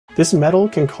This metal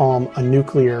can calm a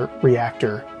nuclear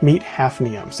reactor. Meet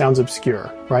hafnium. Sounds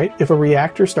obscure, right? If a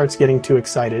reactor starts getting too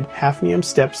excited, hafnium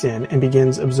steps in and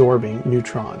begins absorbing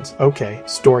neutrons. Okay,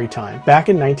 story time. Back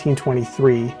in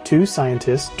 1923, two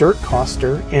scientists, Dirk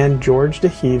Koster and George de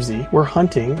Hevesy, were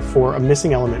hunting for a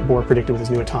missing element Bohr predicted with his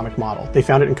new atomic model. They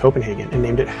found it in Copenhagen and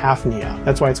named it hafnia.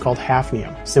 That's why it's called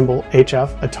hafnium. Symbol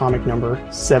HF, atomic number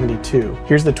 72.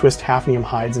 Here's the twist hafnium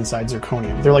hides inside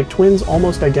zirconium. They're like twins,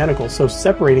 almost identical, so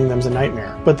separating them's a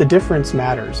nightmare. But the difference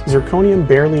matters. Zirconium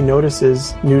barely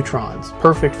notices neutrons,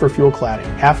 perfect for fuel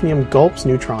cladding. Hafnium gulps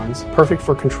neutrons, perfect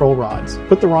for control rods.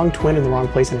 Put the wrong twin in the wrong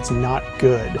place and it's not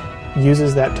good.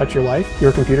 Uses that touch your life?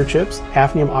 Your computer chips?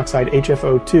 Hafnium oxide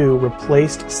HFO2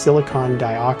 replaced silicon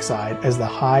dioxide as the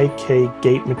high K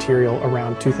gate material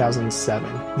around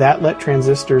 2007. That let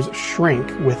transistors shrink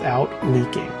without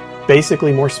leaking.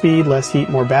 Basically, more speed, less heat,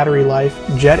 more battery life,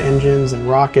 jet engines and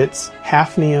rockets.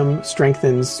 Hafnium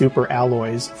strengthens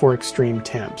superalloys for extreme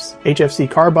temps. HFC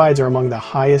carbides are among the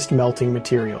highest melting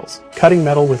materials. Cutting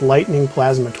metal with lightning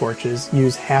plasma torches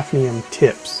use hafnium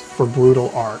tips for brutal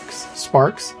arcs.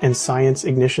 Sparks and science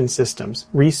ignition systems,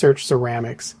 research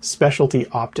ceramics, specialty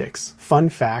optics, fun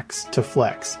facts to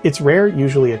flex. It's rare,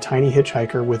 usually a tiny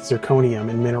hitchhiker with zirconium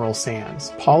and mineral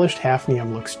sands. Polished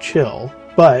hafnium looks chill,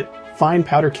 but fine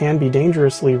powder can be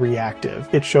dangerously reactive.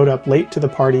 It showed up late to the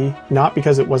party, not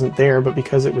because it wasn't there, but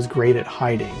because it was great at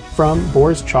hiding. From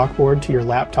Bohr's chalkboard to your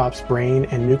laptop's brain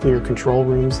and nuclear control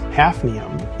rooms,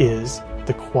 hafnium is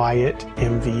the quiet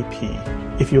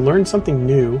MVP. If you learned something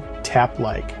new, tap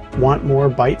like. Want more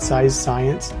bite-sized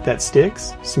science that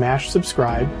sticks? Smash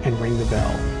subscribe and ring the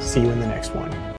bell. See you in the next one.